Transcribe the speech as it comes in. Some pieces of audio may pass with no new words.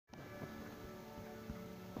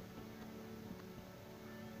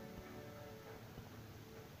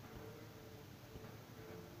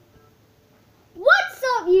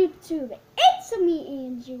YouTube? It's me,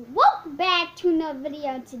 Andrew. Welcome back to another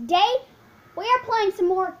video. Today, we are playing some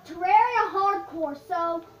more Terraria Hardcore.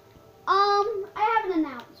 So, I have an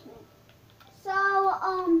announcement.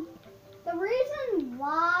 So, the reason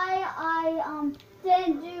why I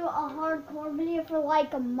didn't do a hardcore video for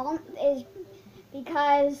like a month is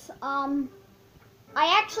because I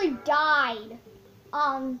actually died.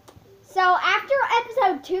 So after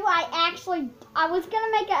episode 2, I was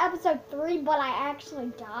gonna make an episode 3, but I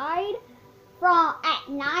actually died at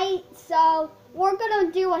night. So we're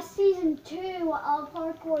gonna do a season 2 of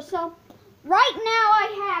hardcore. So right now I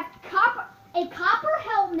have a copper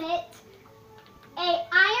helmet, a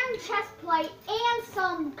iron chest plate, and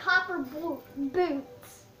some copper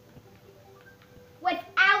boots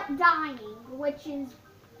without dying, which is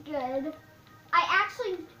good. I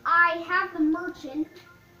have the merchant.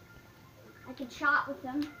 I can shop with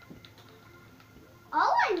them.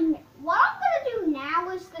 What I'm gonna do now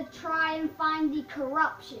is to try and find the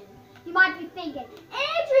corruption. You might be thinking,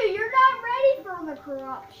 Andrew, you're not ready for the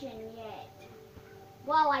corruption yet.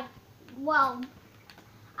 Well,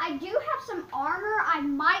 I do have some armor. I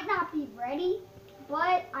might not be ready,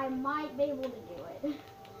 but I might be able to do it.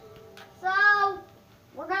 So,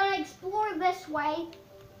 we're gonna explore this way.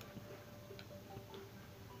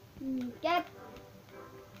 Yep.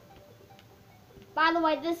 By the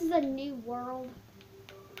way, this is a new world.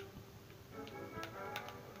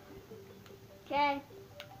 Okay.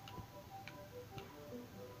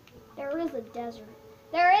 There is a desert.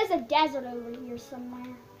 There is a desert over here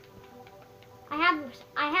somewhere. I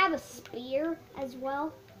have a spear as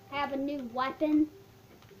well. I have a new weapon.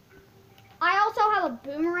 I also have a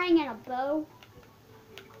boomerang and a bow.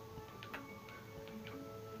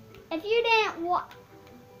 If you didn't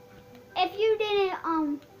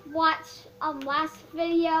watch last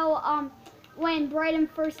video when Brayden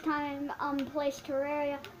first time plays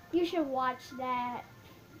Terraria, you should watch that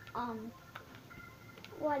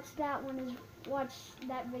watch that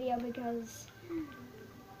video because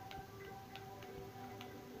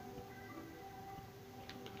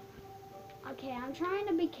okay, I'm trying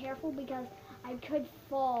to be careful because I could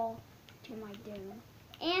fall to my doom.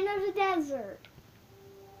 And there's a desert.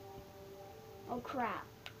 Oh crap.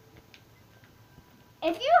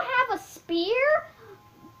 If you have a spear,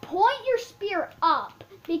 point your spear up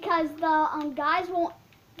because the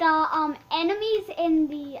enemies in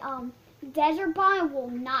the desert biome will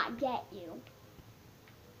not get you.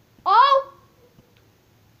 Oh!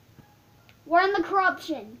 We're in the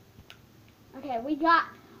corruption. Okay, we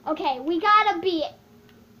gotta be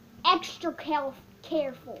extra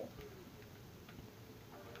careful.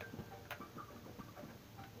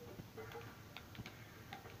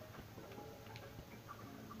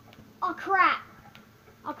 Oh crap.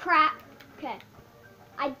 Oh crap. Okay.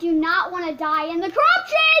 I do not want to die in the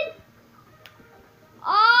corruption!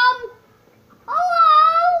 Hello?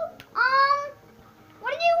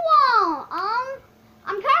 What do you want?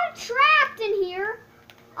 I'm kind of trapped in here.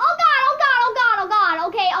 Oh god, oh god, oh god, oh god.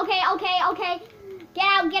 Okay.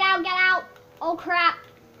 Get out. Oh crap.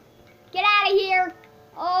 Get out of here.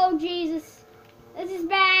 Oh Jesus. This is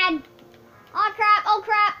bad. Oh crap.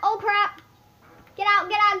 Get out.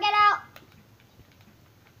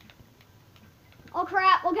 Oh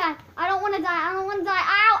crap, okay. I don't want to die.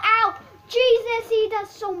 Ow. Jesus, he does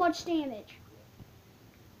so much damage.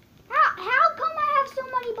 How come I have so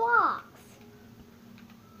many blocks?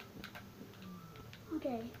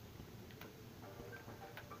 Okay.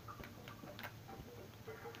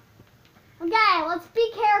 Okay, let's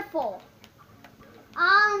be careful.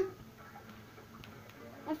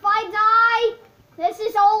 If I die, this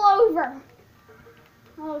is all over.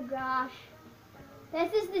 Oh gosh.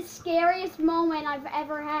 This is the scariest moment I've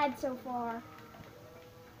ever had so far.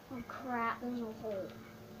 Oh crap, there's a hole.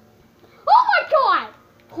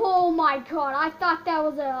 Oh my god, I thought that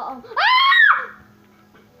was a... Ah!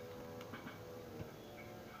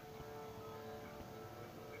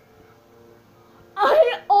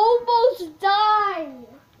 I almost died.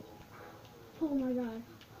 Oh my god.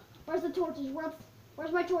 Where's the torches?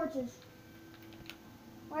 Where's my torches?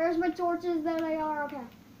 Where's my torches? There they are, okay.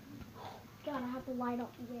 God, I have to light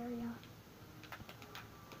up the area.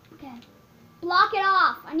 Okay. Block it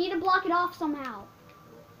off. I need to block it off somehow.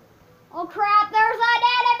 Oh crap, there's an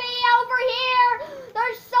enemy over here.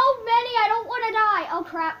 There's so many, I don't want to die. Oh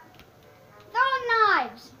crap. Throwing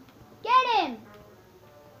knives. Get him.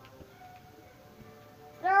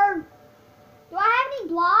 Do I have any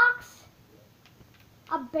blocks?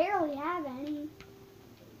 I barely have any.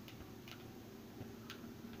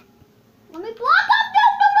 Let me block up. No.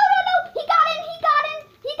 He got in.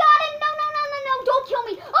 No. Don't kill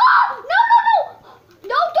me. Oh, no.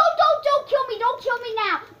 No,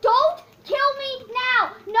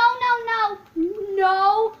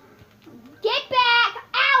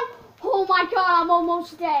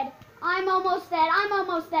 almost dead. I'm almost dead. I'm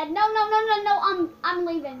almost dead. No, no, no, no, no. I'm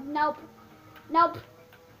leaving. Nope. Nope.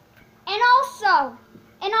 And also,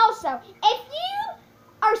 if you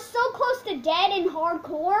are so close to dead in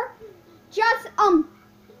hardcore, just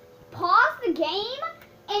pause the game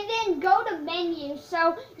and then go to menu,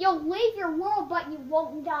 so you'll leave your world but you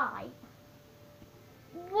won't die.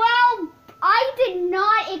 Well, I did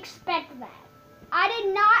not expect that. I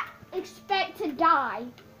did not expect to die.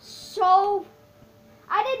 So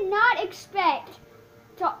I did not expect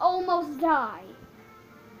to almost die.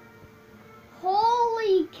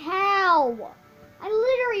 Holy cow. I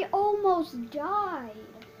literally almost died.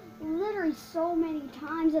 Literally so many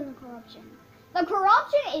times in the corruption. The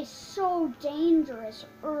corruption is so dangerous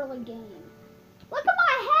early game. Look at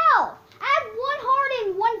my health. I have 1 heart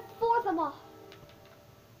and 1/4 of a...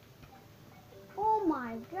 Oh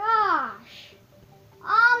my gosh.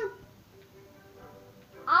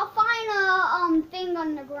 I'll find a thing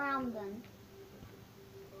underground then.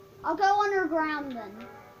 I'll go underground then.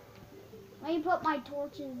 Let me put my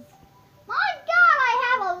torches. My God, I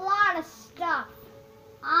have a lot of stuff.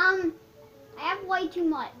 I have way too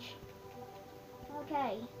much.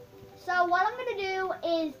 Okay. So what I'm gonna do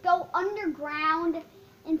is go underground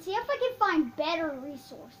and see if I can find better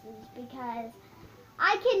resources, because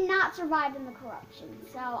I cannot survive in the corruption.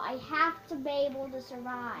 So I have to be able to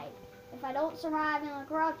survive. If I don't survive in the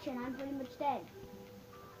corruption, I'm pretty much dead.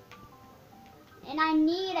 And I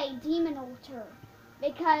need a demon altar,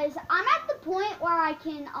 because I'm at the point where I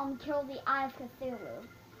can kill the Eye of Cthulhu.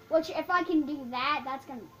 Which, if I can do that, that's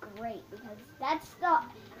gonna be great, because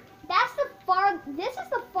this is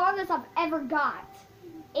the farthest I've ever got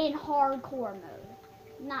in hardcore mode.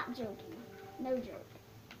 Not joking. No joke.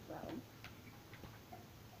 So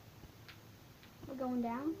we're going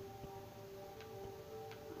down.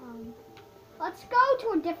 Let's go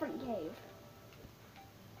to a different cave.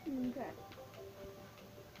 Okay.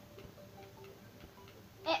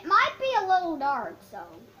 It might be a little dark, so.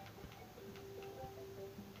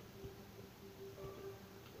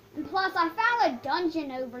 And plus, I found a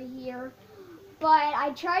dungeon over here, but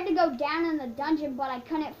I tried to go down in the dungeon, but I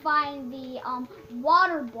couldn't find the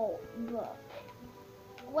water bolt book,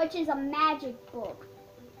 which is a magic book.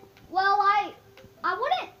 Well, I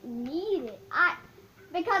wouldn't need it.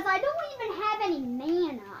 Because I don't even have any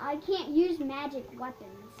mana. I can't use magic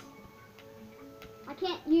weapons. I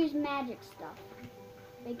can't use magic stuff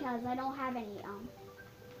because I don't have any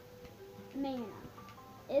mana.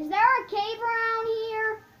 Is there a cave around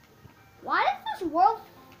here? Why does this world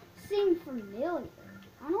seem familiar?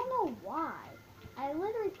 I don't know why. I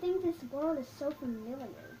literally think this world is so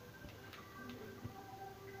familiar.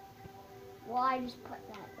 Well, I just put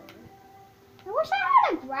that there. I wish I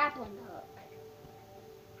had a grappling hook.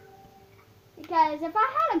 Because if I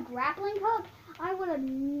had a grappling hook, I would have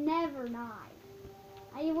never died.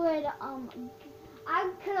 I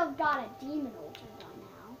could have got a demon altar by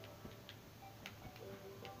now.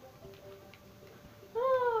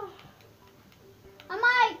 I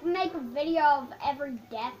might make a video of every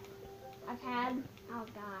death I've had. Oh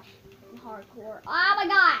gosh, in hardcore. Oh my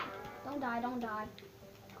God! Don't die, don't die.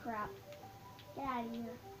 Crap. Get out of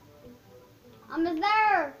here. Is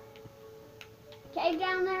there a cave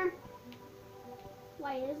down there?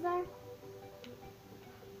 Wait, is there?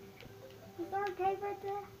 Is there a cave right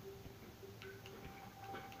there?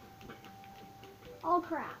 Oh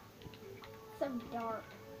crap. It's so dark.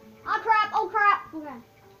 Oh crap, oh crap. Okay.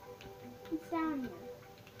 It's down here.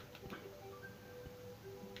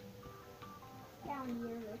 It's down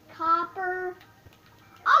here. The copper.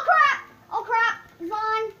 Oh crap! Oh crap! It's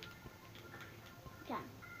on. Okay.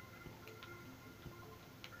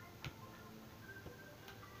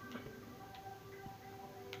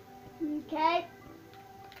 Okay.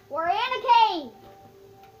 We're in a cave.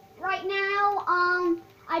 Right now,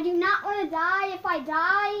 I do not want to die. If I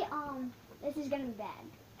die, this is gonna be bad.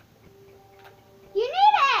 You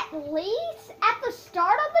need at least, at the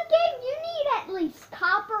start of the game, you need at least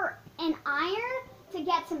copper and iron to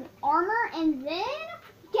get some armor, and then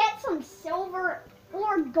get some silver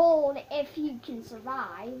or gold if you can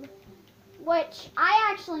survive. Which I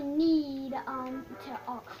actually need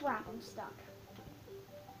oh crap, I'm stuck.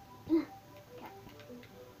 Okay.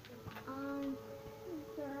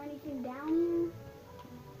 Is there anything down here?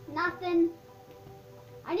 Nothing.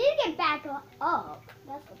 I need to get back up.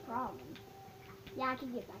 That's the problem. Yeah, I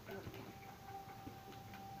can get back up.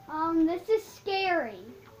 Okay. This is scary.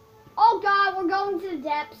 Oh God, we're going to the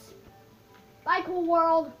depths. Bye, cool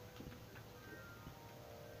world.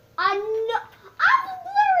 I've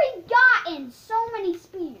literally gotten so many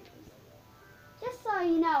spears. Just so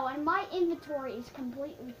you know, and my inventory is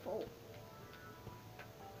completely full.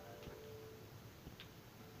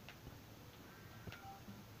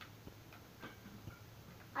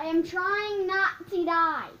 I am trying not to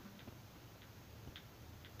die.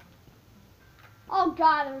 Oh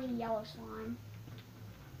god, there's a yellow slime.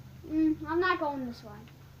 I'm not going this way.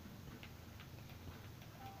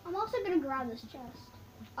 I'm also gonna grab this chest.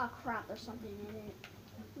 Oh crap, there's something in it.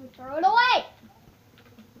 Let me throw it away!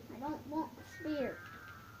 I don't want the spear.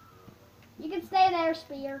 You can stay there,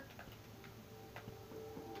 spear.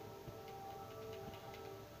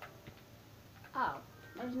 Oh,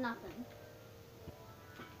 there's nothing.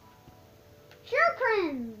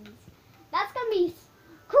 Shurikens! That's gonna be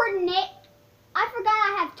grenade. I forgot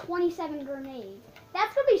I have 27 grenades.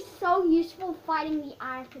 That's gonna be so useful fighting the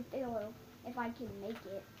Eye of Cthulhu if I can make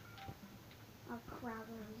it. Oh crap,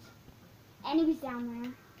 there's enemies down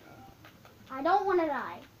there. I don't want to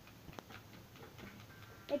die.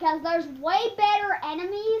 Because there's way better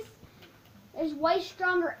enemies. There's way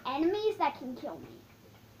stronger enemies that can kill me.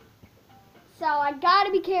 So I gotta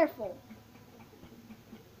be careful.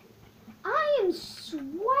 I am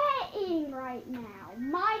sweating right now.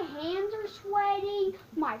 My hands are sweating.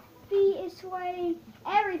 My feet is sweating.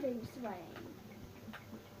 Everything's sweating.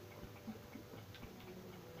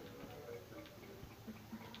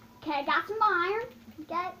 Okay, I got some iron.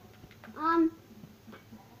 Get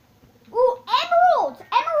ooh, emeralds!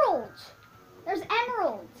 Emeralds! There's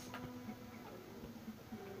emeralds.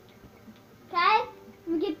 Okay, let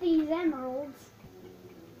me get these emeralds.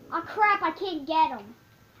 Oh crap, I can't get them.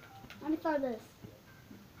 Let me throw this.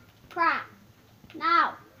 Crap.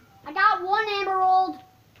 Now, I got one emerald.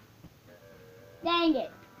 Dang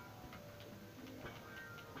it.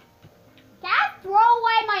 Can I throw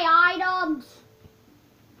away my items?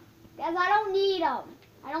 Because I don't need them.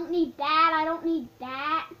 I don't need that. I don't need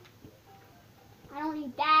that. I don't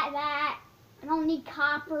need that. I don't need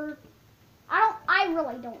copper. I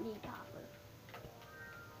really don't need copper.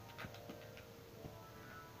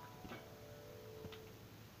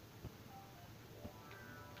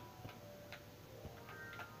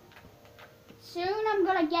 Soon I'm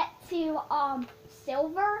gonna get to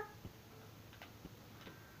silver.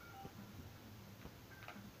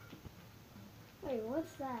 Wait,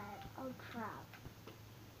 what's that? Oh crap.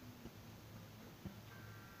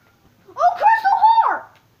 Oh, crystal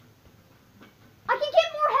heart! I can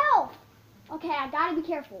get more health. Okay, I gotta be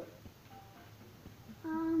careful.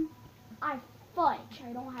 I fudge.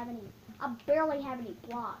 I don't have any. I barely have any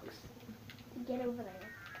blocks to get over there.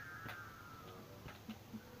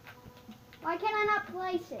 Why can I not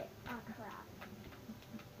place it? Oh crap.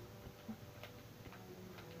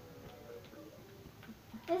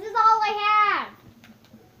 This is all I have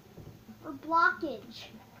for blockage.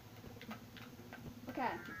 Okay.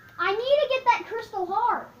 I need to get that crystal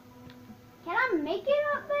heart. Can I make it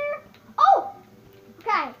up there? Oh!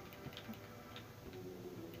 Okay.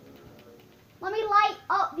 Let me light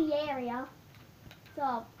up the area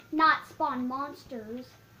so not spawn monsters.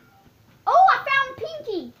 Oh, I found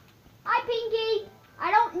Pinky. Hi, Pinky.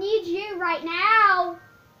 I don't need you right now.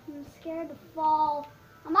 I'm scared to fall.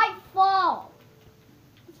 I might fall.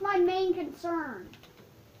 It's my main concern.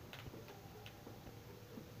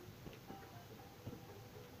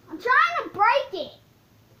 I'm trying to break it.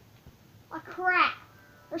 Oh, crap.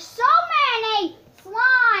 There's so many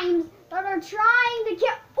slimes that are trying to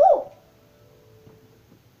kill. Ooh.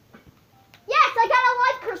 Yes, I got a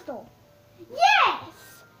life crystal.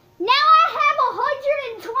 Yes. Now I have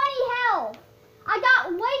 120 health. I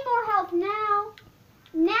got way more health now.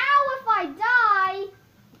 Now if I die,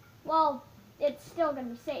 well, it's still going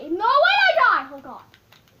to be safe. No, when I die! Oh, God.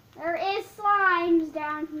 There is slimes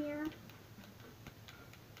down here.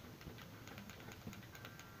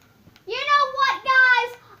 You know what,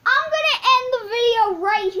 guys? I'm going to end the video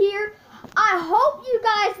right here. I hope you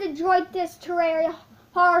guys enjoyed this Terraria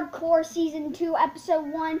Hardcore Season 2, Episode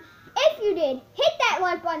 1. If you did, hit that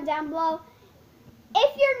like button down below.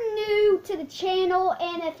 If you're new to the channel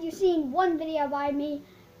and if you've seen one video by me,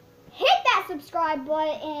 hit that subscribe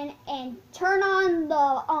button and turn on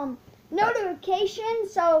the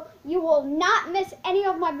notifications so you will not miss any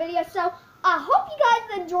of my videos. So I hope you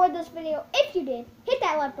guys enjoyed this video. If you did, hit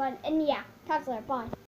that like button and yeah, talk to you later. Bye.